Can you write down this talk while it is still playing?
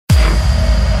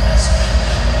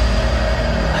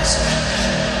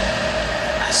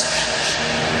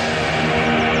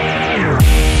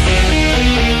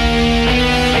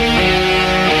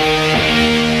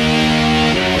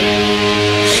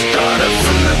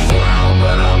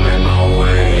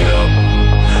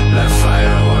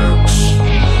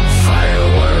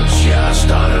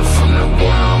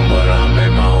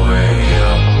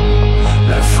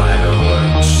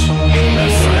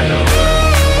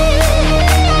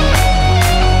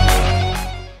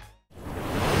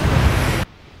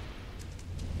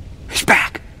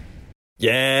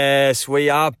Yes, we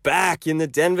are back in the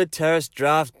Denver Terrace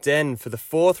Draft Den for the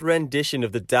fourth rendition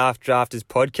of the Daft Drafters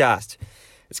podcast.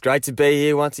 It's great to be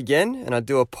here once again, and I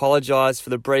do apologise for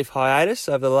the brief hiatus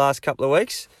over the last couple of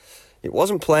weeks. It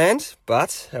wasn't planned,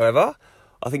 but, however,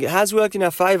 I think it has worked in our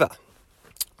favour.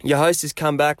 Your host has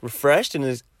come back refreshed and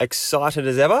as excited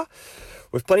as ever,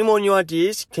 with plenty more new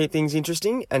ideas to keep things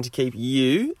interesting and to keep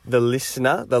you, the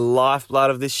listener, the lifeblood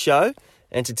of this show,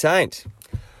 entertained.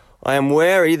 I am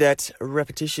wary that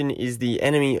repetition is the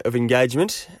enemy of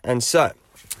engagement, and so,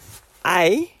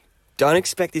 A, don't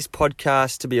expect this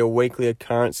podcast to be a weekly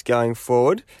occurrence going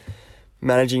forward.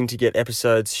 Managing to get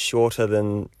episodes shorter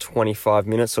than 25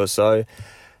 minutes or so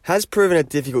has proven a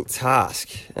difficult task,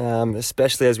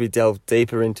 especially as we delve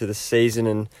deeper into the season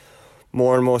and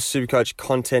more Supercoach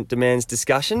content demands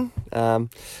discussion.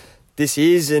 This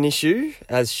is an issue,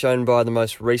 as shown by the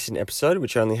most recent episode,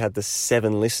 which only had the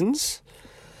 7 listens.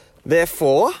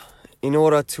 Therefore, in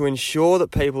order to ensure that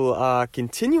people are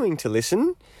continuing to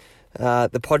listen,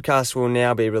 the podcast will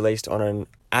now be released on an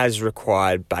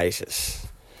as-required basis.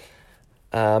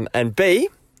 And B,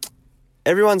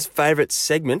 everyone's favourite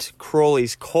segment,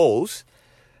 Crawley's Calls,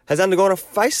 has undergone a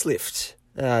facelift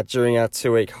during our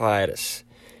 2-week hiatus.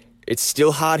 It's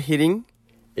still hard-hitting,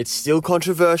 it's still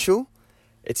controversial,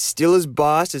 it's still as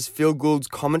biased as Phil Gould's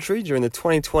commentary during the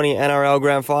 2020 NRL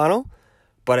Grand Final,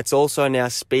 but it's also now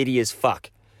speedy as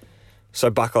fuck. So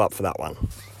buckle up for that one.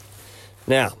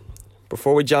 Now,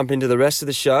 before we jump into the rest of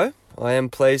the show, I am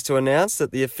pleased to announce that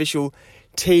the official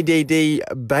TDD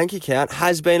bank account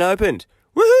has been opened.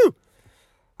 Woohoo!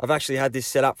 I've actually had this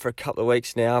set up for a couple of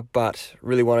weeks now, but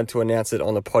really wanted to announce it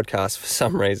on the podcast for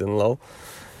some reason, lol.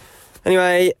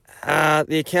 Anyway,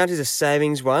 the account is a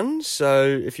savings one, so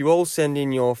if you all send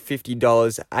in your $50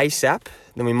 ASAP,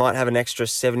 then we might have an extra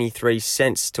 73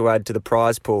 cents to add to the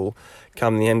prize pool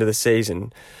come the end of the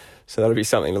season. So that'll be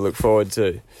something to look forward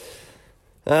to.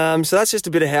 So that's just a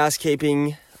bit of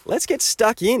housekeeping. Let's get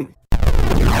stuck in.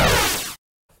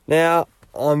 Now,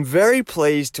 I'm very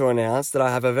pleased to announce that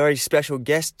I have a very special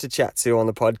guest to chat to on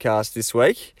the podcast this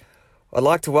week. I'd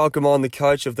like to welcome on the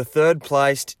coach of the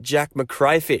third-placed Jack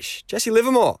Macraefish, Jesse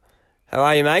Livermore. How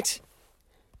are you, mate?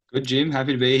 Good, Jim.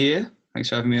 Happy to be here. Thanks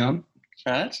for having me on.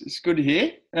 It's good to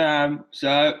hear.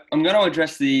 So I'm going to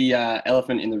address the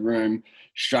elephant in the room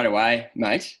straight away,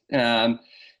 mate. In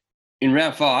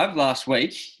round 5 last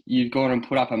week, you've gone and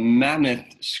put up a mammoth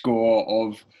score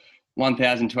of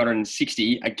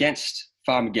 1,260 against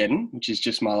Farmageddon, which is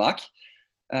just my luck.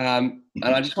 And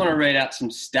I just want to read out some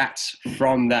stats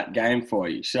from that game for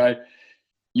you. So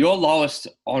your lowest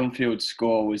on-field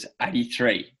score was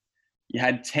 83. You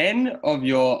had 10 of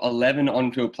your 11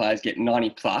 on-field players get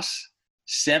 90 plus,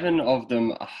 7 of them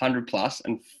 100 plus,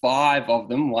 and 5 of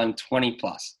them 120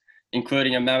 plus,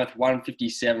 including a mammoth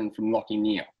 157 from Lockie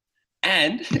Neal.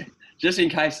 And just in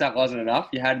case that wasn't enough,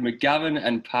 you had McGovern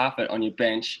and Parfitt on your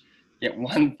bench get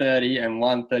 130 and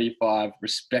 135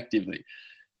 respectively.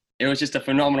 It was just a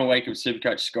phenomenal week of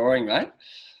Supercoach scoring, mate.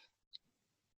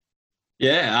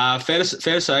 Yeah, fair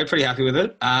to say, pretty happy with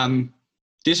it.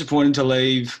 Disappointed to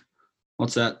leave,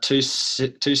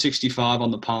 265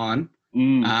 on the pine.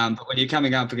 But when you're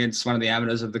coming up against one of the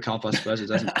amateurs of the comp, I suppose it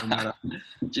doesn't really matter.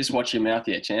 Just watch your mouth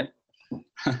here, champ.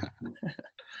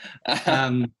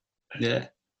 Yeah.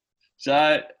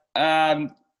 So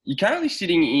you're currently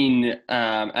sitting in,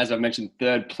 as I've mentioned,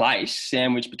 third place,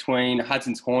 sandwiched between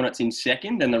Hudson's Hornets in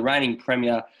second and the reigning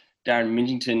premier Darren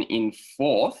Mintington in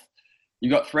fourth.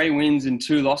 You've got 3 wins and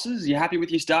 2 losses. Are you happy with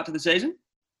your start to the season?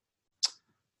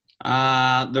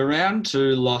 The round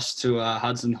 2 loss to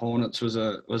Hudson Hornets was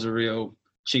a real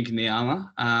chink in the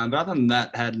armour. But other than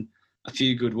that, had a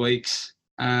few good weeks.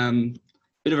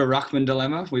 Bit of a ruckman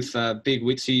dilemma with Big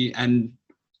Witsy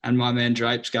and my man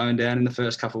Drapes going down in the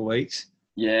first couple of weeks.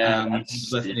 Yeah.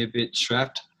 Left me a bit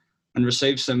strapped and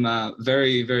received some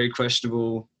very, very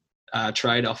questionable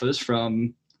trade offers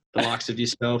from the likes of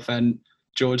yourself, and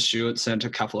George Stewart sent a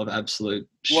couple of absolute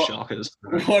shockers.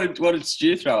 What did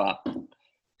Stu throw up?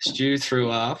 Stu threw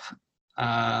up.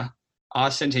 I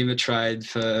sent him a trade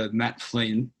for Matt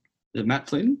Flynn. Is it Matt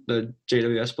Flynn, the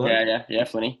GWS bloke? Yeah,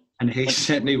 Flinny. And he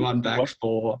sent me one back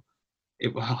for,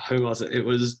 who was it? It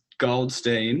was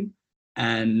Goldstein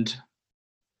and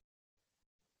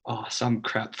some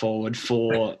crap forward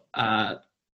for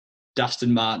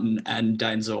Dustin Martin and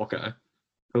Dane Zorko,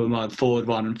 who are my forward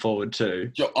 1 and forward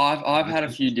 2. I've had a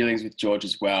few dealings with George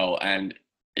as well, and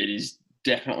it is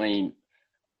definitely,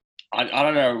 I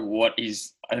don't know what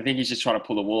is, I think he's just trying to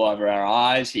pull the wool over our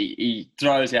eyes. He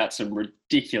throws out some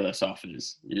ridiculous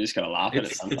offers. You just got to laugh at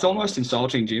it sometimes. It's almost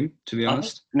insulting, Jim, to be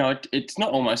honest. No, it's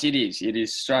not almost. It is. It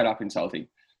is straight up insulting.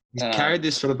 He's carried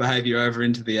this sort of behaviour over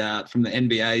into the from the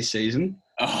NBA season.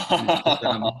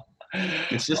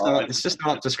 It's just not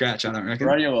up to scratch, I don't reckon.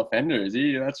 Radio offender, is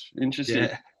he? That's interesting.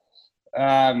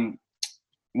 Yeah.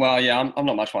 Well, yeah, I'm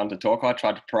not much one to talk. I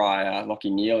tried to pry Lockie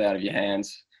Neal out of your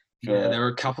hands. There were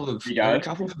a couple from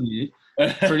you.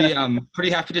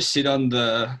 Pretty happy to sit on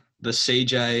the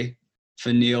CJ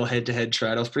for Neal head-to-head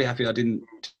trade. I was pretty happy I didn't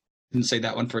see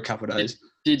that one for a couple of days.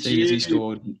 Did you? He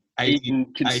scored 80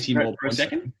 more for a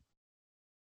second?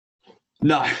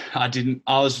 No, I didn't.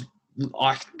 I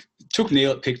took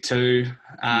Neal at pick 2.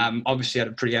 Obviously had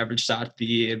a pretty average start to the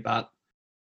year, but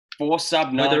 4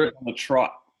 sub 9 on the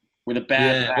trot with a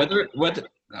bad back.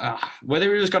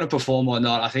 Whether he was going to perform or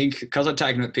not, I think because I'd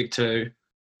taken him at pick 2,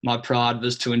 my pride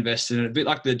was to invest in it. A bit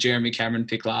like the Jeremy Cameron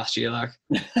pick last year. Like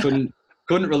couldn't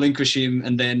relinquish him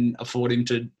and then afford him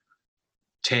to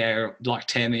tear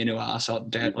me into arse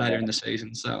later in the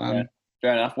season. So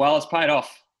fair enough. Well, it's paid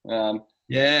off. The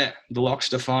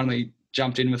Lockster finally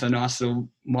jumped in with a nice little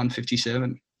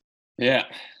 157. Yeah.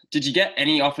 Did you get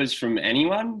any offers from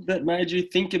anyone that made you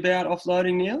think about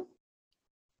offloading Neal?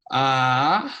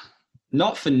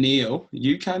 Not for Neal.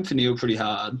 You came for Neal pretty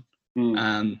hard.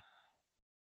 And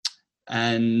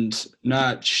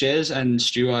no, Shez and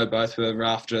Stuo both were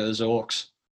after Zorks.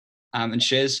 And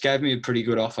Shez gave me a pretty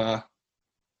good offer.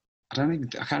 I can't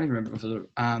even remember if it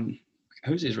was,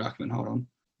 who's his ruckman? Hold on.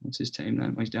 What's his team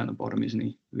name? He's down the bottom, isn't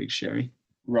he? The big Sherry.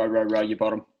 Row, your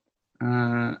bottom.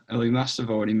 Well, he must have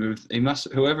already moved.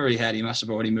 Whoever he must have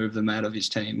already moved them out of his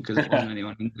team because there wasn't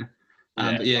anyone in there.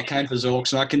 But yeah, came for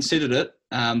Zorks, and I considered it.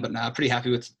 But no, pretty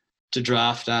happy to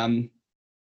draft a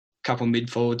couple of mid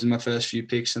forwards in my first few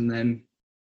picks, and then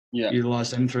utilise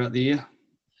them throughout the year.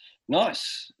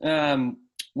 Nice. Well,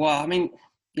 I mean,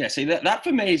 yeah. See, that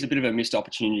for me is a bit of a missed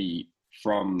opportunity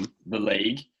from the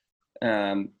league.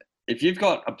 If you've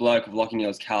got a bloke of Lockie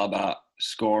Neal's calibre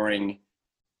scoring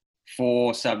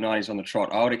 4 sub-90s on the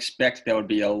trot, I would expect there would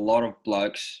be a lot of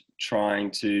blokes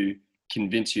trying to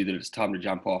convince you that it's time to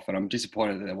jump off, and I'm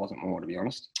disappointed that there wasn't more, to be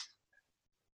honest.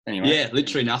 Anyway. Yeah,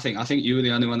 literally nothing. I think you were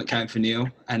the only one that came for Neal,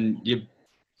 and you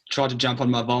tried to jump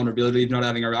on my vulnerability of not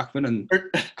having a ruckman, and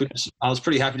I was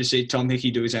pretty happy to see Tom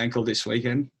Hickey do his ankle this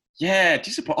weekend. Yeah,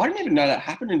 disappointed. I didn't even know that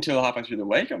happened until halfway through the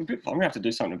week. I'm going to have to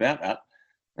do something about that.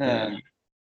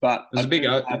 But there's a big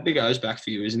O's back for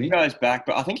you, isn't he? Big O's back,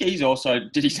 but I think he's also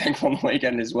did his ankle on the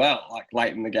weekend as well, like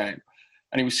late in the game.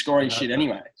 And he was scoring shit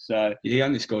anyway. So he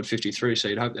only scored 53, so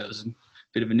you'd hope there was a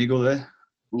bit of a niggle there.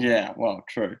 Yeah, well,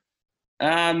 true.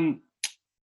 Now,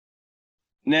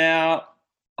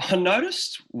 I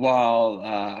noticed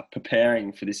while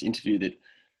preparing for this interview that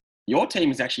your team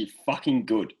is actually fucking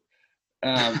good.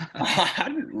 I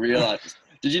hadn't realised.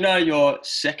 Did you know you're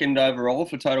second overall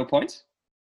for total points?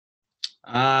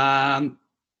 I'll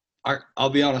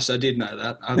be honest, I did know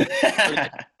that. I'm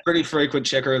pretty frequent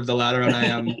checker of the ladder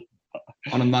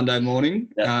on a Monday morning.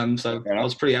 So I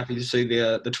was pretty happy to see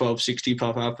the 1260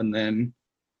 pop up, and then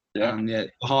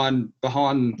behind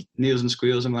Neales and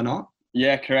Squeales, am I not?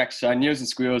 Yeah, correct. So Neales and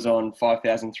Squeales on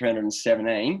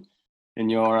 5,317,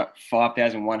 and you're at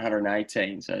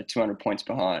 5,118, so 200 points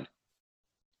behind.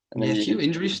 And then a few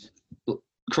injuries.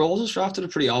 Crawley has drafted a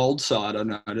pretty old side, I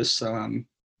noticed, so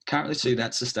can't really see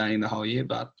that sustaining the whole year,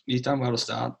 but he's done well to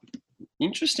start.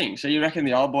 Interesting. So you reckon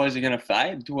the old boys are going to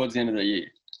fade towards the end of the year?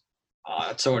 Oh,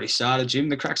 it's already started, Jim.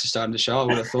 The cracks are starting to show, I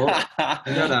would have thought.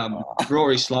 We got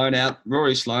Rory Sloan out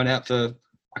for,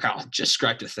 just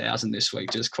scraped 1,000 this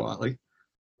week, just quietly.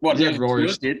 What, Rory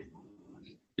did?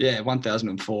 Yeah,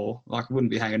 1,004. I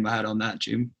wouldn't be hanging my hat on that,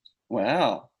 Jim.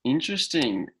 Wow,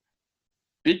 interesting.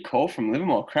 Big call from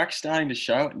Livermore. Cracks starting to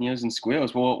show at Neales and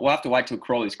Squeales. We'll have to wait till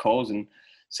Crawley's calls and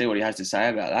see what he has to say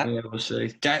about that. Yeah, we'll see.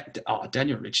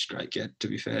 Daniel Rich is great get, to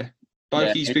be fair.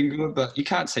 He's been good, but you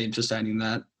can't see him sustaining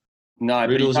that. No,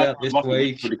 Riddle's but out this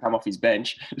week. Would come off his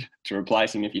bench to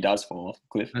replace him if he does fall off the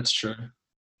cliff. That's true.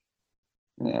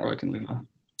 Yeah. Broken limber.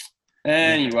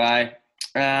 Anyway,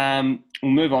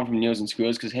 we'll move on from Neales and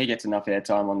Squeales because he gets enough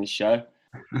airtime on this show.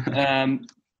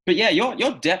 But yeah, your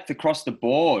depth across the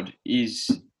board is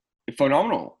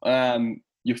phenomenal.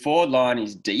 Your forward line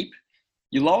is deep.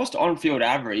 Your lowest on-field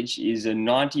average is a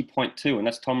 90.2, and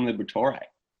that's Tom Liberatore.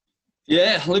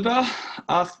 Yeah, Libba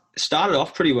started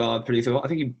off pretty well, I thought. I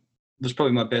think he was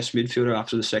probably my best midfielder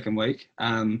after the second week.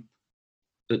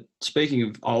 But speaking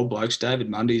of old blokes, David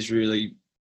Mundy's really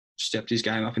stepped his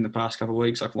game up in the past couple of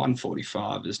weeks.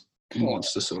 145 is a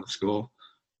monster sort of score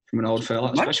from an old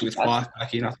fella, especially with Fife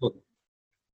back in. I thought.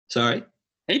 Sorry?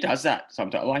 He does that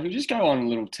sometimes. He'll just go on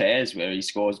little tears where he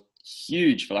scores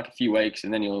huge for a few weeks,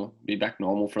 and then he'll be back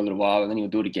normal for a little while, and then he'll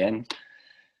do it again.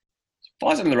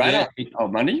 Flies under the radar. Oh,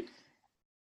 Monday.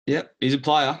 Yep, he's a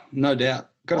player, no doubt.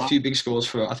 Got a few big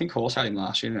scores I think Horse had him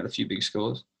last year and had a few big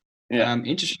scores. Yeah.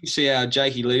 Interesting to see how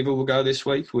Jakey Lever will go this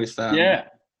week with I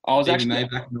was Stevie actually May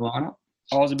back in the lineup.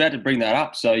 I was about to bring that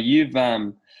up. So you've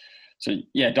diving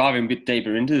a bit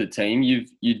deeper into the team, you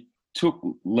took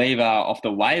Lever off the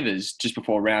waivers just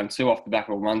before round 2 off the back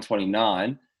of a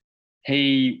 129.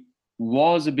 He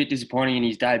was a bit disappointing in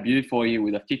his debut for you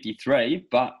with a 53,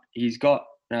 but he's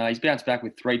bounced back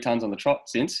with 3 tons on the trot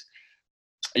since.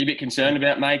 Are you a bit concerned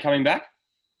about May coming back?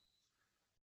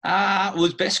 Well,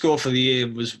 his best score for the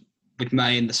year was with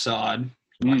May in the side.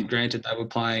 Like, granted, they were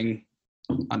playing.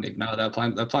 I don't even know they were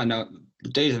playing. The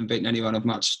D's haven't beaten anyone of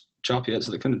much chop yet,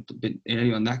 so they couldn't have beaten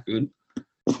anyone that good.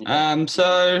 Yeah.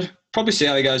 So probably see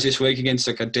how he goes this week against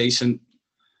like a decent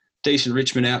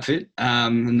Richmond outfit,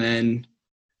 and then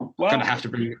probably going to have to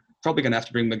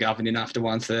bring McGovern in after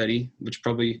 130, which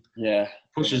probably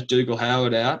pushes Dougal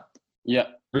Howard out. Yeah.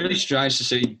 Really strange to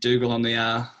see Dougal on the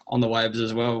waivers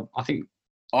as well. I think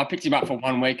I picked him up for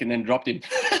 1 week and then dropped him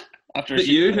after.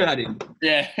 You who had him?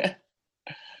 Yeah.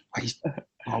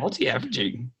 What's he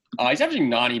averaging? He's averaging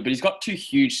 90, but he's got 2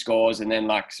 huge scores and then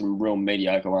like some real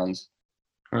mediocre ones.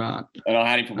 Right. And I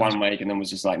had him for 1 week and then was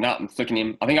just like, I'm flicking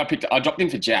him. I think I dropped him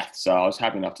for Jath, so I was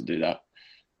happy enough to do that.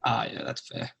 Yeah, that's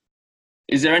fair.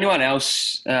 Is there anyone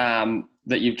else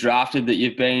that you've drafted that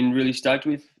you've been really stoked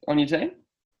with on your team?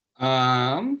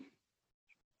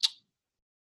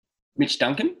 Mitch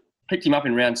Duncan. Picked him up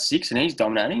in round 6 and he's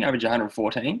dominating, average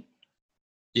 114.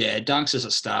 Yeah, Dunks is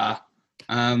a star.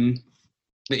 The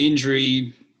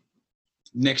injury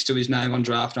next to his name on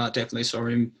draft night definitely saw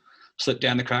him slip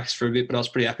down the cracks for a bit, but I was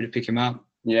pretty happy to pick him up.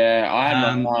 Yeah, I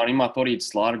had my eye on him. I thought he'd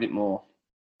slide a bit more.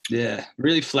 Yeah,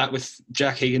 really flat with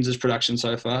Jack Higgins' production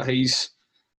so far.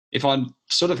 If I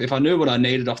knew what I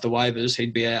needed off the waivers,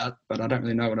 he'd be out, but I don't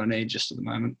really know what I need just at the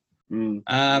moment.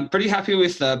 Pretty happy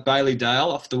with Bailey Dale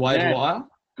off the waiver wire.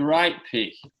 Great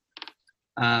pick.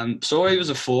 Saw he was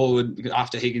a forward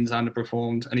after Higgins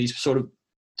underperformed, and he's sort of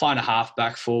playing a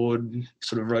half-back forward,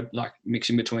 sort of like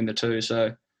mixing between the two.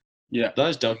 So,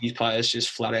 those Doggies players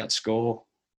just flat out score.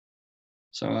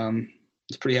 So, I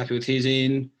was pretty happy with his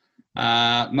in.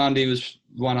 Monday was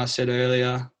one I said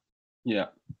earlier. Yeah.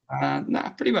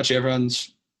 Pretty much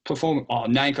everyone's performing.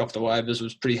 Nank off the waivers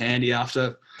was pretty handy after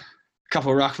a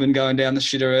couple of ruckmen going down the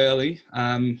shitter early.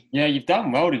 You've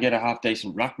done well to get a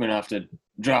half-decent ruckman after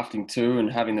drafting 2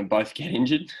 and having them both get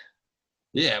injured.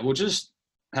 Yeah, well, just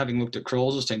having looked at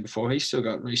Crawley's team before, he's still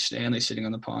got Reece Stanley sitting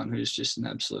on the pine, who's just an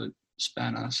absolute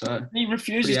spanner. So he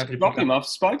refuses to drop him. I've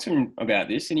spoke to him about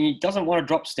this, and he doesn't want to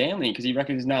drop Stanley because he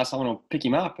reckons someone will pick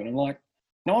him up. And I'm like,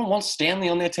 no one wants Stanley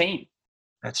on their team.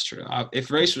 That's true. If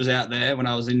Reece was out there when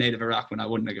I was in need of a ruckman, I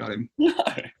wouldn't have got him. No.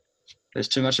 There's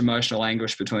too much emotional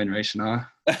anguish between Reece and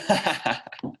I.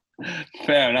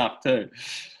 Fair enough, too.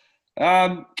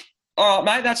 All right,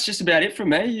 mate, that's just about it from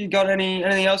me. You got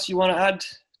anything else you want to add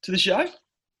to the show?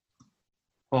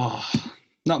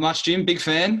 Not much, Jim. Big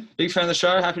fan of the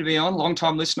show. Happy to be on.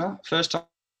 Long-time listener,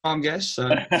 first-time guest. So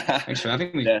thanks for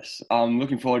having me. Yes, I'm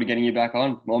looking forward to getting you back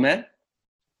on. Well, man,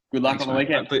 good luck on the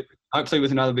weekend. Hopefully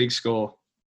with another big score.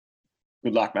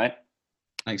 Good luck, mate.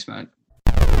 Thanks, mate.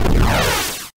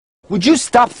 Would you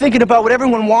stop thinking about what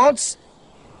everyone wants?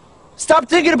 Stop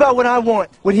thinking about what I want,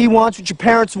 what he wants, what your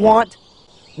parents want.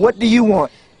 What do you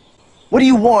want? What do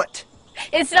you want?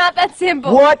 It's not that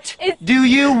simple. What do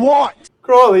you want?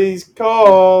 Crawley's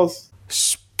Calls.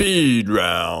 Speed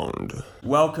round.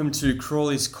 Welcome to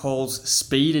Crawley's Calls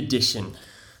Speed Edition.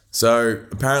 So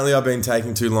apparently I've been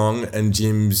taking too long and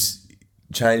Jim's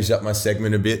changed up my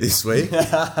segment a bit this week.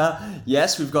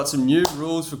 Yes, we've got some new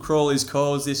rules for Crawley's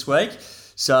Calls this week.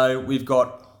 So we've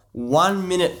got 1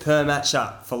 minute per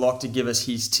matchup for Locke to give us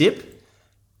his tip.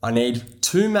 I need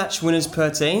 2 match winners per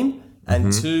team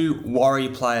and 2 worry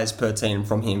players per team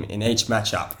from him in each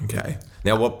matchup. Okay.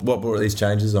 Now, what brought these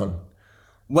changes on?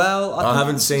 Well, I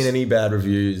haven't seen any bad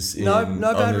reviews. No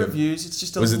bad reviews. It's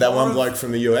just was it that one bloke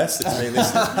from the US that's been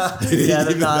listening? Yeah,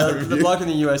 the bloke in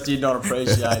the US did not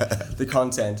appreciate the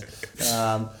content.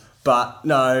 But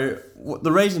no,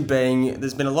 the reason being,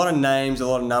 there's been a lot of names, a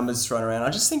lot of numbers thrown around. I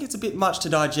just think it's a bit much to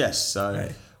digest. So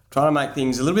trying to make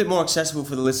things a little bit more accessible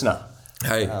for the listener.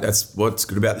 Hey, that's what's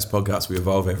good about this podcast. We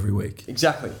evolve every week.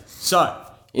 Exactly. So,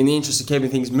 in the interest of keeping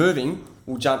things moving,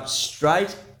 we'll jump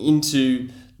straight into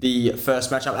the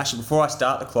first matchup. Actually, before I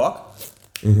start the clock,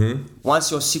 once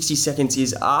your 60 seconds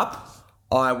is up,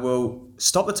 I will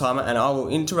stop the timer and I will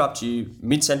interrupt you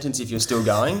mid-sentence if you're still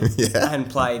going and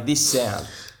play this sound.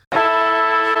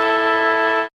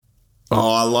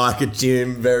 Oh, I like it,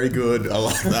 Jim. Very good. I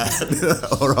like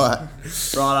that. All right.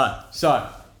 Righto. So,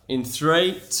 in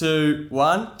 3, 2,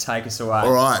 1, take us away.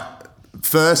 All right.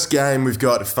 First game, we've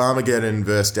got Farmageddon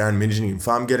versus Darren Mingington.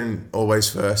 Farmageddon always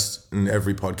first in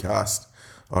every podcast.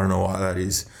 I don't know why that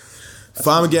is.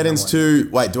 Farmageddon's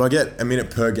 2. Wait, do I get a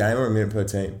minute per game or a minute per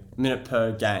team? Minute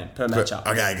per game, per matchup.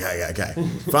 Okay.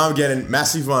 Farmageddon,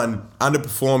 massive one.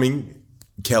 Underperforming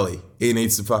Kelly. He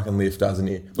needs to fucking lift, doesn't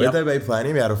he? Where'd they be playing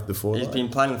him out of the forward? He's been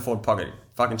playing in the forward pocket.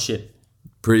 Fucking shit.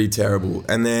 Pretty terrible.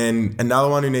 And then another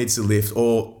one who needs to lift,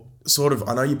 or sort of,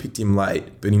 I know you picked him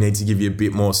late, but he needs to give you a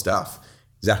bit more stuff.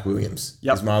 Zach Williams.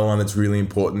 Yep. Is my other one that's really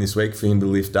important this week for him to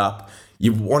lift up.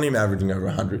 You want him averaging over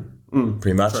 100,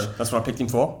 pretty much. True. That's what I picked him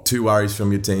for. 2 worries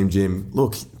from your team, Jim.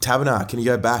 Look, Taberner, can you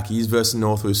go back? He's versus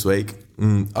North this week.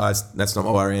 That's not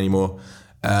my worry anymore.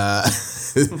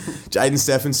 Jaden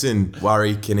Stephenson,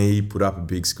 worry, can he put up a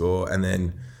big score? And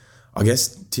then I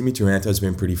guess Timmy Taranto's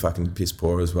been pretty fucking piss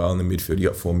poor as well in the midfield. He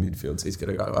got 4 midfields, so he's got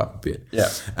to go up a bit. Yeah.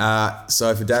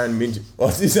 So for Darren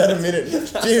what is that a minute?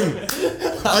 Jim,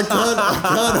 I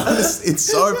can't it's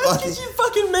so fucking... Did you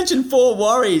fucking mention 4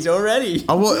 worries already?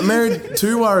 I married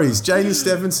 2 worries. Jaden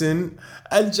Stephenson.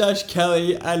 And Josh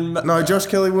Kelly and... No, Josh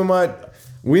Kelly were my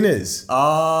winners.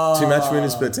 Oh. 2 match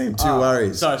winners per team, 2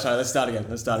 worries. Sorry, let's start again.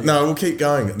 No, we'll keep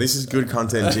going. This is good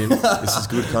content, Jim. This is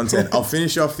good content. I'll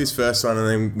finish off this first one and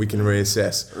then we can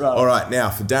reassess. Right. All right, now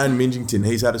for Darren Mingington,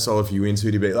 he's had a solid few wins.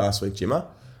 Who did he beat last week, Jimmer?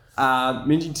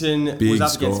 Mingington Big was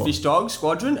up score. against Fish Dog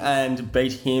Squadron and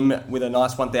beat him with a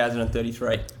nice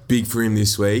 1,033. Big for him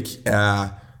this week.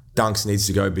 Dunks needs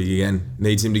to go big again.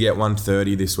 Needs him to get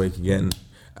 130 this week again.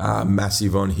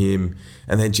 Massive on him.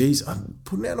 And then, geez, I'm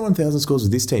putting out 1,000 scores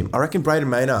with this team. I reckon Braden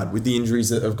Maynard, with the injuries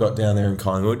that I've got down there in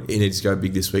Collingwood, he needs to go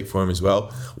big this week for him as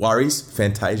well. Worries,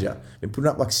 Fantasia. Been putting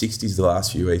up like 60s the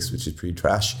last few weeks, which is pretty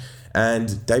trash.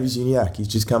 And Davies Uniacke, he's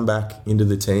just come back into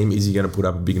the team. Is he going to put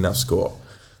up a big enough score?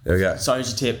 There we go. So who's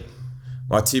your tip?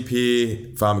 My tip here,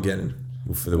 Farmageddon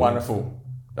for the Wonderful.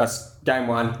 That's game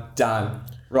 1, done.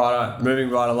 Righto, moving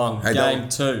right along. Hey, game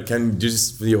 2. Can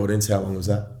just for the audience, how long was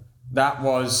that? That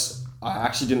was... I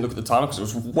actually didn't look at the timer because it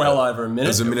was well over a minute. It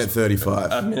was a minute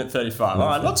 35. A minute 35. All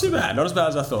right, not too bad. Not as bad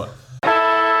as I thought.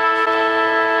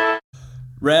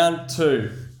 Round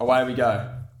 2. Away we go.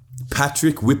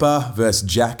 Patrick Whipper versus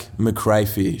Jack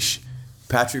Macraefish.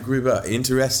 Patrick Whipper,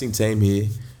 interesting team here.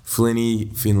 Flinny,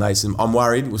 Finlayson. I'm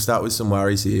worried. We'll start with some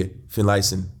worries here.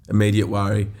 Finlayson, immediate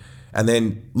worry. And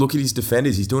then look at his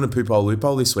defenders. He's doing a poop-hole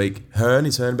loophole this week.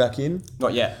 Is Hearn back in?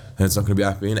 Not yet. Hearn's not going to be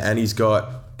back in. And he's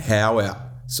got Howe out.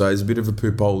 So there's a bit of a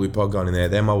poop-hole loophole going in there.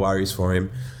 They're my worries for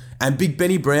him. And Big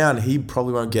Benny Brown, he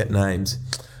probably won't get named.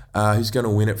 Who's going to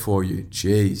win it for you?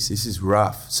 Jeez, this is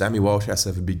rough. Sammy Walsh has to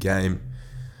have a big game.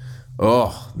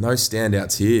 Oh, no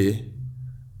standouts here.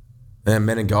 And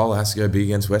Menengola has to go big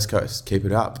against West Coast. Keep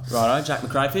it up. Righto, Jack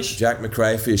Macraefish. Jack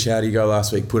Macraefish, how did he go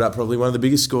last week? Put up probably one of the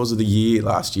biggest scores of the year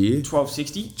last year.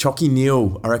 1260. Chalky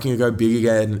Neal, I reckon he'll go big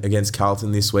again against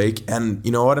Carlton this week. And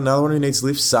you know what? Another one who needs to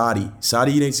lift, Sardi.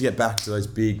 Sardi needs to get back to those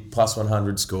big plus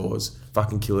 100 scores.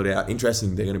 Fucking kill it out.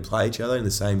 Interesting, they're going to play each other in the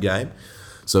same game.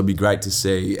 So it'd be great to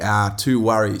see. 2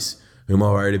 worries. Who am I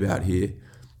worried about here?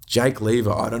 Jake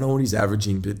Lever, I don't know what he's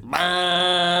averaging, but...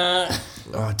 I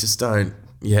just don't...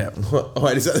 Yeah.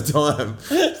 Wait, is that the time?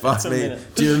 Fuck me.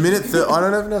 Minute. Do you have a minute? I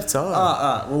don't have enough time.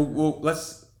 Well,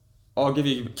 let's... I'll give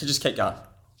you... Just keep going.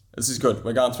 This is good.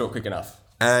 We're going through it quick enough.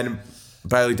 And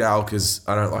Bailey Dale, because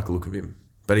I don't like the look of him.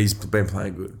 But he's been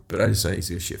playing good. But I just think he's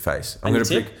got a shit face. I'm going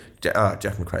to pick Jack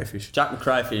Macraefish. Jack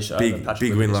Macraefish.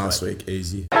 Big win last week.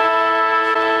 Easy.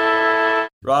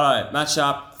 Righto. Match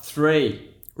up 3.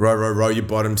 Row your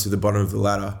bottom to the bottom of the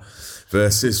ladder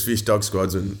versus Fish Dog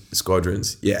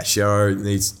Squadrons. Yeah, Sherro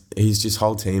his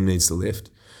whole team needs to lift.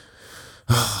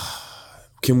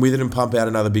 Can Witherden pump out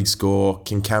another big score?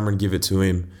 Can Cameron give it to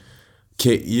him?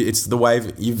 It's the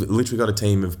wave. You've literally got a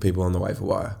team of people on the waiver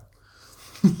wire.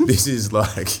 This is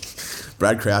like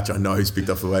Brad Crouch, I know he's picked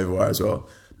off the waiver wire as well.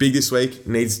 Big this week,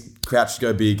 needs Crouch to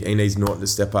go big. He needs Norton to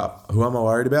step up. Who am I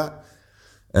worried about?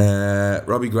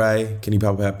 Robbie Gray, can he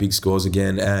pump out big scores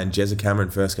again? And Jezza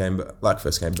Cameron, first game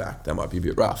back. That might be a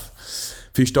bit rough.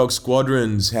 Fish Dog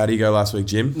Squadrons, how did he go last week,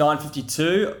 Jim?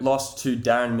 952, lost to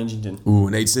Darren Mingington. Ooh,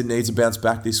 needs to bounce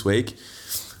back this week.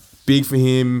 Big for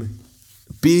him.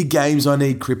 Big games, I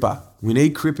need Cripper. We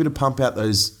need Cripper to pump out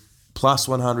those plus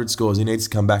 100 scores. He needs to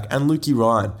come back. And Lukey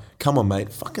Ryan, come on,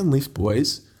 mate. Fucking lift,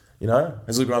 boys. You know?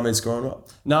 Has Luke Ryan been scoring well?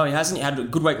 No, he hasn't. He had a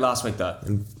good week last week, though.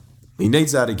 And he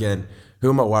needs that again. Who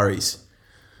are my worries?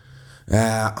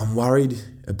 I'm worried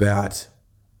about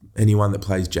anyone that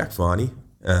plays Jack Viney.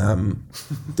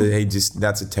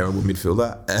 That's a terrible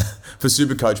midfielder for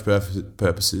super coach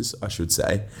purposes, I should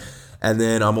say. And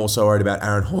then I'm also worried about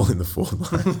Aaron Hall in the forward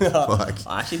line.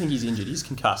 I actually think he's injured. He's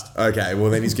concussed. Okay, well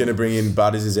then he's going to bring in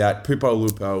Butters is out, Pupo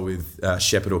Lupo with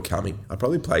Shepherd or Cumming. I'd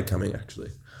probably play Cumming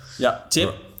actually. Yeah,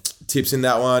 tip. Tips in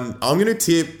that one. I'm going to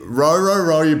tip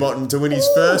Row Bottom to win his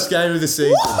first game of the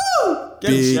season.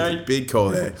 Big call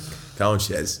there. Go on,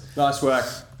 Shez. Nice work.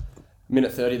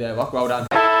 Minute 30 there, Lock. Well done.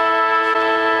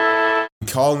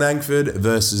 Cole Nangford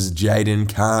versus Jaden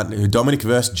Cant. Dominic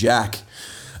versus Jack.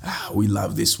 We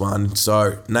love this one.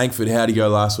 So, Nangford, how'd he go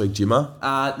last week, Jimmer?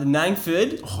 The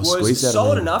Nangford was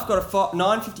solid enough. Got a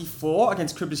 9.54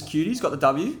 against Cribbers Cuties. Got the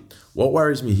W. What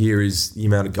worries me here is the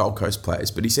amount of Gold Coast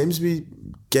players, but he seems to be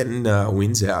getting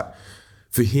wins out.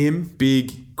 For him,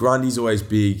 big. Grundy's always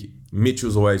big.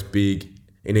 Mitchell's always big.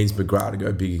 He needs McGrath to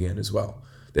go big again as well.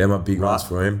 They're my big ones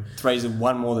for him. 3's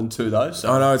one more than 2 though.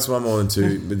 So. I know it's one more than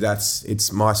 2, but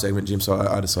it's my segment, Jim, so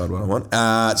I decide what I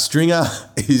want. Stringer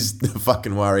is the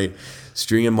fucking worry.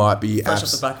 Stringer might be... Fresh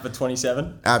off the back of a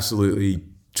 27. Absolutely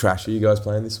trash. Are you guys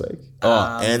playing this week?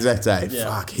 Anzac Day. Yeah.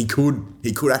 Fuck, he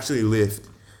could actually lift,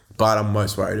 but I'm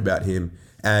most worried about him.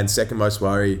 And second most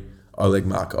worry, Oleg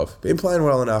Markov. Been playing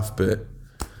well enough, but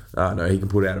no, he can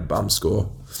put out a bum score.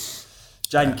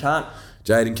 Jaden Cant.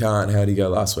 How'd he go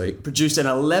last week? Produced an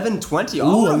 11.20.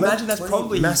 I would imagine that's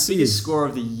probably his biggest score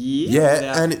of the year.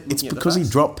 Yeah, and it's because he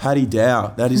dropped Paddy Dow.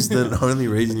 That is the only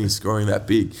reason he's scoring that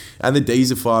big. And the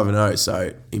D's are 5-0,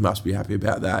 so he must be happy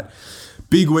about that.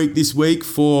 Big week this week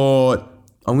for,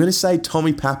 I'm going to say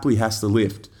Tommy Papley has to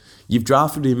lift. You've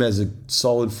drafted him as a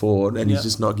solid forward, and he's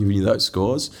just not giving you those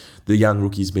scores. The young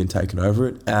rookie's been taking over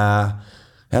it.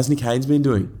 How's Nick Haynes been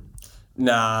doing?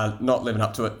 Nah, not living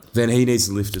up to it. Then he needs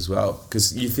to lift as well.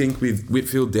 Because you think with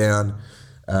Whitfield down,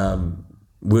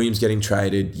 Williams getting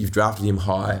traded, you've drafted him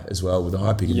high as well with a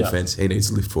high pick in defence. He needs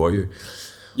to lift for you.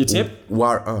 Your tip?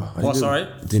 Sorry.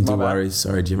 Didn't do worries.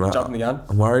 Sorry, Jim. Jumping the gun.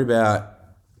 I'm worried about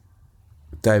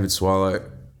David Swallow,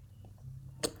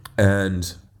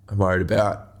 and I'm worried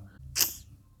about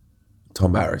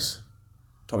Tommy Barris.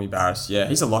 Yeah,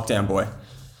 he's a lockdown boy.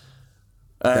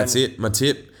 That's it. My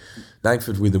tip.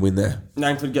 Nangford with the win there.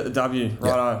 Nangford get the W.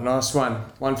 Righto, nice one.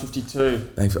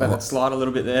 152. Nangford. Let that slide a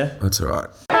little bit there. That's all right.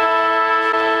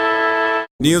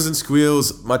 Neales and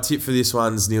Squeales. My tip for this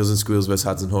one's Neales and Squeales versus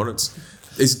Hudson Hornets.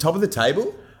 Is it top of the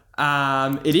table?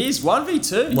 It is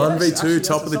 1v2. 1v2,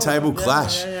 top of the table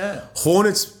clash. Yeah.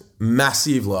 Hornets,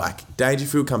 massive.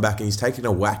 Dangerfield come back and he's taken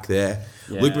a whack there.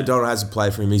 Yeah. Luke McDonald hasn't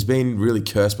played for him. He's been really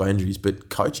cursed by injuries, but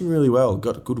coaching really well.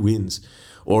 Got good wins.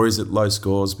 Or is it low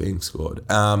scores being scored?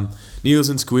 Neales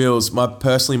and Squeales,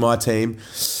 my team.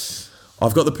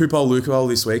 I've got the Pupol Lukol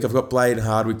this week. I've got Blade and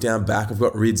Hardwick down back. I've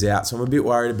got Rids out. So I'm a bit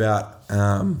worried about...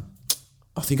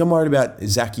 I think I'm worried about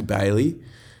Zachy Bailey.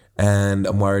 And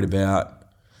I'm worried about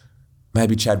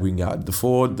maybe Chad Wingard.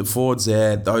 The forwards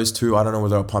there, those two, I don't know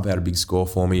whether I'll pump out a big score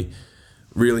for me.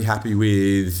 Really happy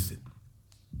with...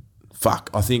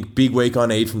 I think big week I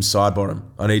need from side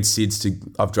bottom. I need Sids to...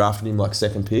 I've drafted him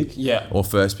second pick. Yeah. Or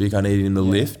first pick. I need him in the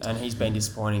lift. And he's been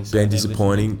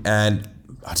disappointing. And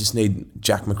I just need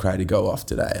Jack Macraefish to go off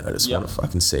today. And I just want to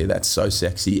fucking see. That's so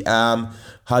sexy.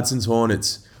 Hudson's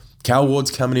Hornets. Cal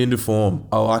Ward's coming into form.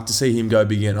 I like to see him go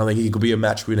big again. I think he could be a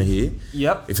match winner here.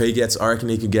 Yep. If he gets... I reckon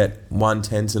he could get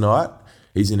 110 tonight.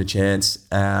 He's in a chance.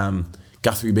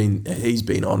 Guthrie, he's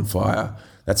been on fire.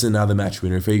 That's another match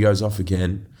winner. If he goes off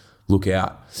again... Look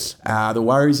out. The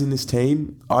worries in this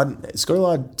team,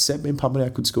 Scott Seth been pumping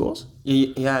out good scores.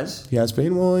 He has. He has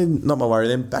been. Well, not my worry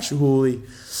then. Basher Hooley,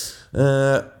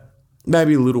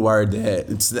 maybe a little worried there.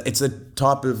 It's the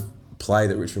type of play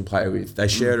that Richmond play with. They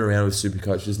share it around with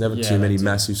Supercoach. There's never too many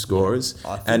massive scorers.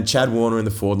 And Chad Warner in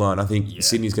the forward line. I think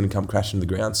Sydney's going to come crashing to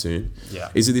the ground soon.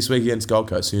 Yeah. Is it this week against Gold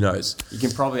Coast? Who knows? You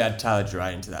can probably add Taylor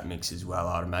Duray into that mix as well,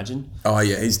 I'd imagine. Oh,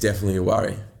 yeah. He's definitely a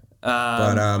worry.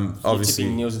 But obviously,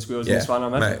 tipping Neales and Squeales in this one, I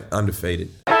imagine. Mate,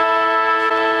 undefeated.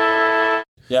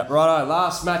 Yeah, righto.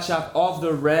 Last matchup of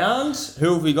the round.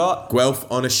 Who have we got? Guelph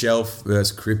on a shelf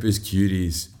versus Crippers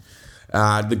Cuties.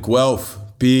 The Guelph,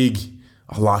 big.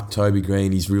 I like Toby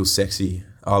Green. He's real sexy.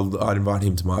 I'd invite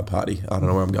him to my party. I don't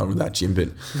know where I'm going with that, Jim, but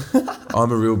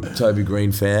I'm a real Toby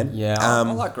Green fan. Yeah, I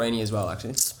like Greenie as well,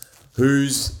 actually.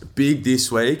 Who's big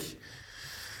this week?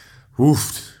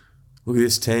 Oof. Look at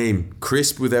this team.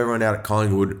 Crisp with everyone out at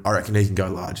Collingwood. I reckon he can go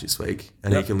large this week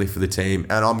and he can lift for the team.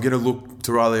 And I'm going to look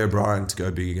to Riley O'Brien to go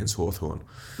big against Hawthorn.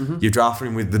 Mm-hmm. You've drafted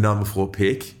him with the number 4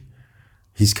 pick.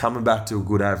 He's coming back to a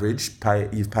good average.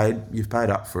 You've paid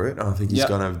up for it. I think he's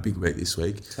going to have a big week this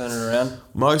week. Turn it around.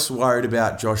 Most worried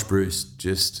about Josh Bruce.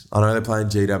 I know they're playing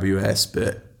GWS,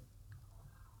 but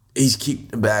he's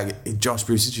kicked a bag. Josh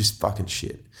Bruce is just fucking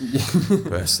shit,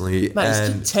 personally. Mate, he's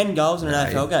kicked 10 goals in an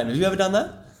AFL game. Have you ever done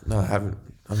that? No, I haven't.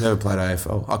 I've never played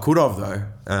AFL. I could have, though.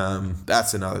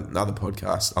 That's another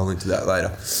podcast. I'll link to that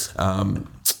later.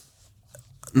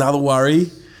 Another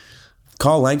worry,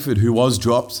 Kyle Langford, who was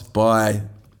dropped by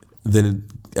the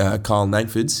Kyle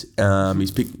Langfords.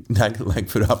 He's picked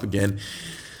Langford up again.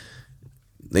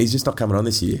 He's just not coming on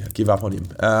this year. I give up on him.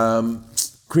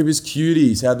 Cribbers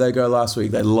Cuties, how'd they go last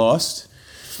week? They lost.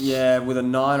 Yeah, with a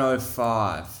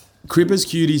 9.05. Cribbers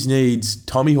Cuties needs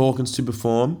Tommy Hawkins to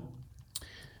perform.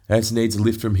 He needs a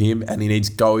lift from him, and he needs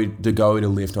Goey to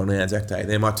lift on Anzac Day.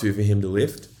 They're my two for him to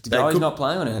lift. Goey's not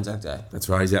playing on Anzac Day. That's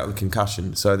right, he's out with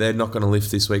concussion. So they're not going to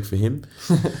lift this week for him.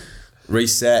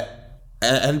 Reset.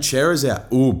 And Chera's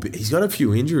out. Ooh, he's got a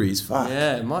few injuries. Fuck.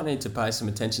 Yeah, might need to pay some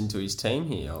attention to his team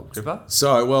here, old Cripper.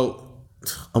 So, well,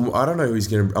 I don't know who he's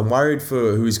going to... I'm worried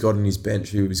for who he's got on his bench,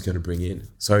 who he's going to bring in.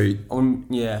 So,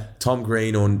 Tom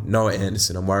Green or Noah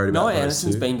Anderson. I'm worried about Noah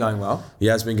Anderson's been going well. He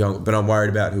has been going, but I'm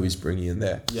worried about who he's bringing in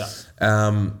there. Yeah.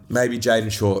 Maybe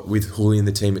Jaden Short with Hooley in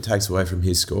the team. It takes away from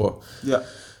his score. Yeah.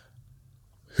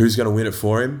 Who's going to win it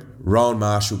for him? Rowan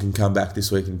Marshall can come back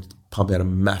this week and pump out a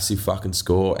massive fucking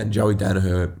score, and Joey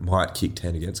Danaher might kick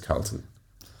 10 against Carlton.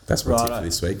 That's my tip for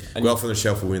this week. And Guelph on the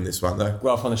Shelf will win this one, though.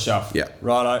 Guelph on the Shelf. Yeah.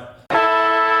 Righto.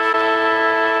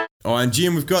 Oh, and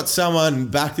Jim, we've got someone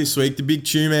back this week. The big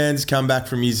Chew Man's come back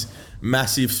from his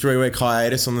massive 3-week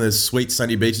hiatus on the sweet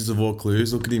sunny beaches of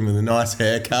Vaucluse. Look at him with a nice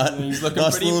haircut. He's looking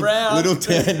nice pretty brown. Little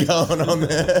tan going on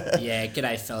there. Yeah,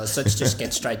 g'day fellas. Let's just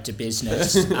get straight to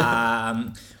business.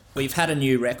 We've had a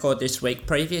new record this week.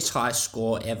 Previous high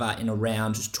score ever in a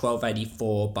round was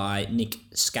 1284 by Nick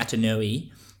Scatanui.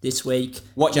 This week...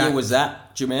 What year was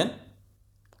that, Jim-Man?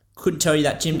 Couldn't tell you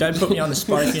that, Jim. Don't put me on the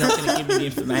spot if you're not going to give me the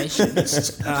information.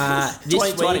 This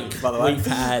 2020, week, by the way. we've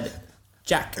had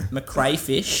Jack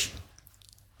Macraefish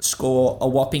score a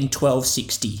whopping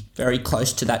 1260. Very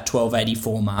close to that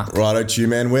 1284 mark. Righto, Chew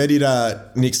Man. Where did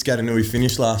Nick Scatanui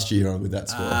finish last year with that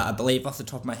score? I believe off the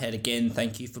top of my head, again,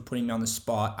 thank you for putting me on the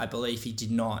spot, I believe he did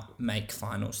not make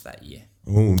finals that year.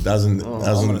 Ooh, doesn't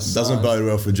bode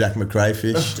well for Jack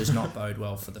Macraefish. Does not bode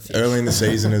well for the fish. Early in the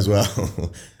season as well.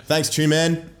 Thanks, Chew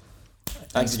Man.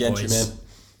 Thanks again, Chew Man.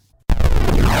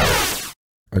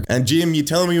 Okay. And Jim, you're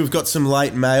telling me we've got some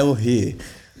late mail here.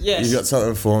 Yes. You've got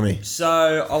something for me.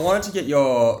 So I wanted to get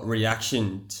your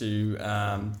reaction to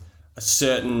a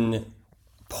certain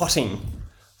potting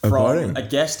from a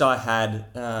guest I had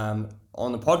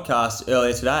on the podcast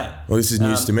earlier today. Well, this is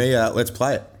news to me. Let's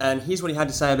play it. And here's what he had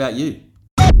to say about you.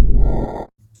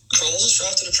 Crawls has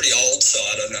drafted a pretty old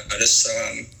side, I've noticed, so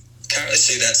can't really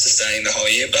see that sustaining the whole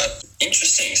year, but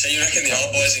interesting. So you reckon the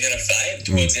old boys are going to fade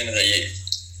towards the end of the year?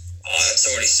 Oh, it's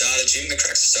already started, Jim. The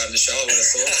cracks are starting to show, I would have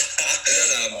thought.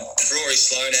 Rory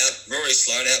Sloan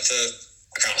out for,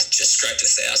 just scraped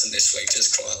 1,000 this week,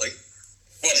 just quietly.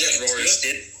 What did Rory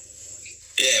did?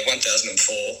 Yeah,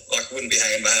 1,004. Wouldn't be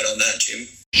hanging my hat on that, Jim.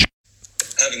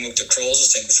 Having looked at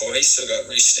Crawls' team before, he's still got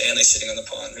Reece Stanley sitting on the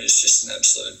pine, who's just an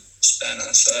absolute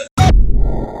spanner, so...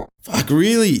 Fuck,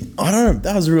 really? I don't know.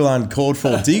 That was a real uncalled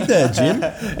for dig there, Jim.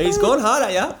 He's gone hard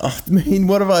at you. I mean,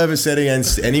 what have I ever said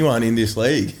against anyone in this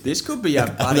league? This could be a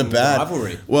budding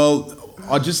rivalry. Well,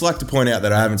 I'd just like to point out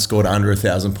that I haven't scored under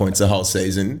 1,000 points the whole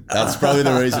season. That's probably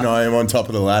the reason I am on top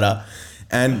of the ladder.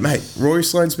 And, mate, Rory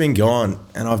Sloan's been gone,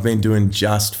 and I've been doing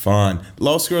just fine.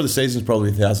 Lowest score of the season is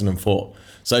probably 1,004.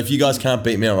 So if you guys can't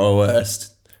beat me at my worst...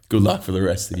 Good luck for the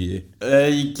rest of the year. There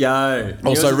you go.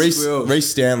 Also,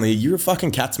 Reece Stanley, you're a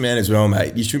fucking Cats man as well,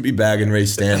 mate. You shouldn't be bagging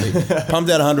Reece Stanley.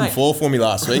 Pumped out 104 for me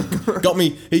last week.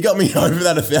 He got me over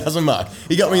that 1,000 mark.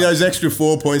 He got me those extra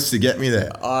 4 points to get me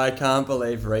there. I can't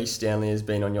believe Reece Stanley has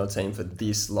been on your team for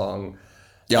this long.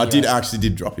 Yeah, anyway. I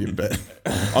did drop him, but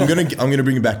I'm gonna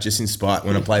bring him back just in spite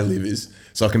when I play Livers,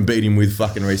 so I can beat him with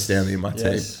fucking Reece Stanley in my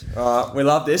team. All right, we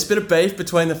love this. Bit of beef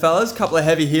between the fellas. Couple of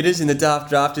heavy hitters in the Daft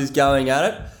Drafters going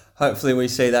at it. Hopefully we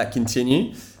see that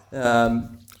continue. All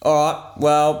right,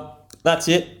 well, that's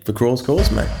it. For Crawl's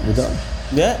calls, mate. We're done.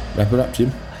 Yeah. Wrap it up,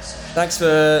 Jim. Thanks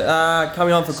for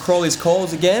coming on for Crawley's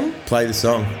calls again. Play the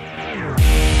song.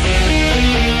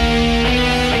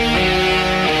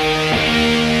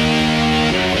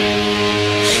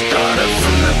 Started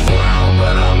from the